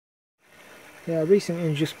Yeah, I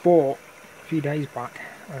recently just bought, a few days back,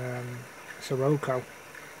 it's a ROCO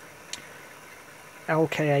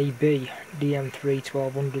LKAB DM3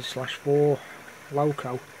 1200/4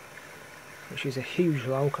 loco, which is a huge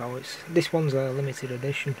loco. This one's a limited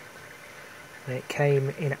edition, and it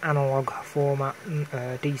came in analogue format,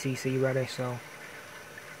 DCC ready, so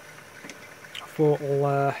I thought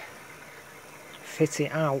I'll fit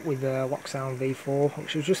it out with the Locksound V4,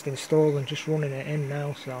 which was just installed and just running it in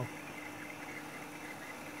now. So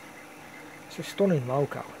it's a stunning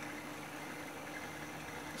loco.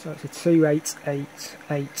 So it's a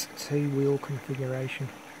 288 two-wheel configuration.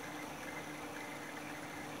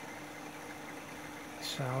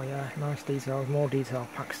 So yeah, nice details, more detail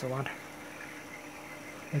packs to add.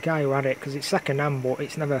 The guy who had it, because it's second hand but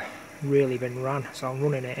it's never really been ran, so I'm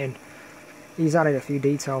running it in. He's added a few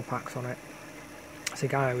detail packs on it. It's a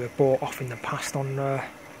guy who I bought off in the past on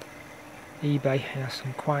eBay. He has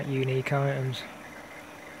some quite unique items.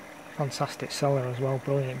 Fantastic seller as well,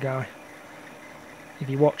 brilliant guy. If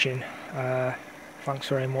you're watching, thanks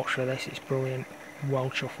very much for this, it's brilliant, well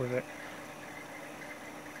chuffed with it.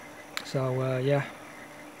 So yeah,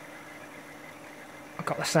 I've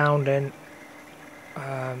got the sound in,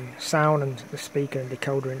 sound and the speaker and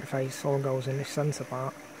decoder interface all goes in this centre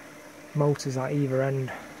part. Motors at either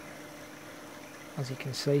end, as you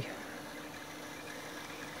can see.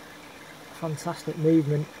 Fantastic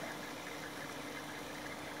movement.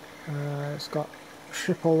 It's got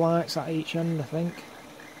triple lights at each end, I think.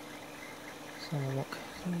 So look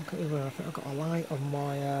at the other. I think I've got a light on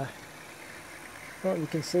my. Well, you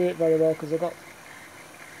can see it very well because I've got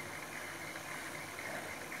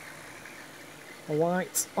a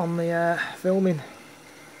light on the filming.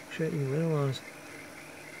 Shouldn't even realise.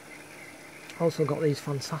 Also got these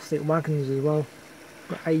fantastic wagons as well.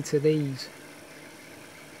 Got 8 of these.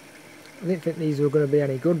 I didn't think these were going to be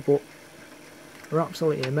any good, but they're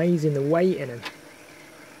absolutely amazing. The weight in them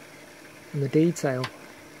and the detail.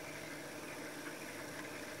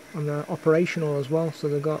 And they're operational as well, so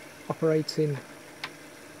they've got operating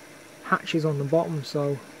hatches on the bottom,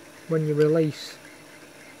 so when you release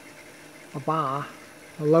a bar,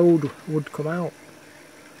 a load would come out.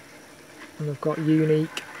 And they've got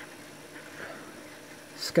unique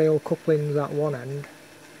scale couplings at one end,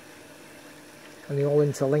 and they all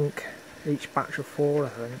interlink, each batch of 4 I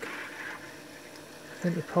think. I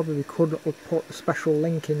think they probably could put special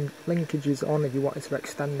linkages on if you wanted to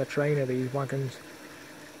extend the train of these wagons.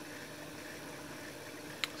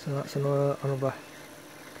 So that's another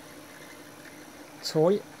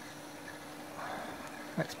toy,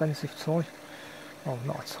 expensive toy. Well,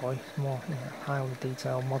 not a toy, it's more highly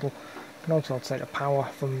detailed model. You can also take the power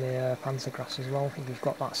from the Pantograph as well if you've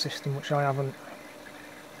got that system, which I haven't.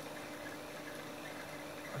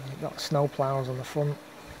 And you've got snow ploughs on the front.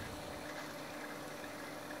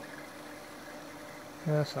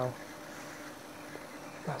 Yeah, so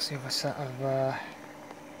that's the other set of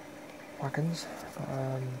wagons.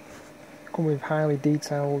 Come with highly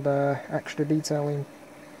detailed, extra detailing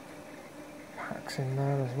packs in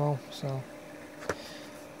there as well. So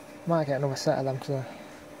might get another set of them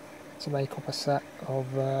to make up a set of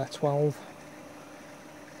 12.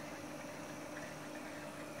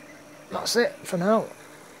 That's it for now.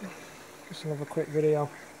 Just another quick video.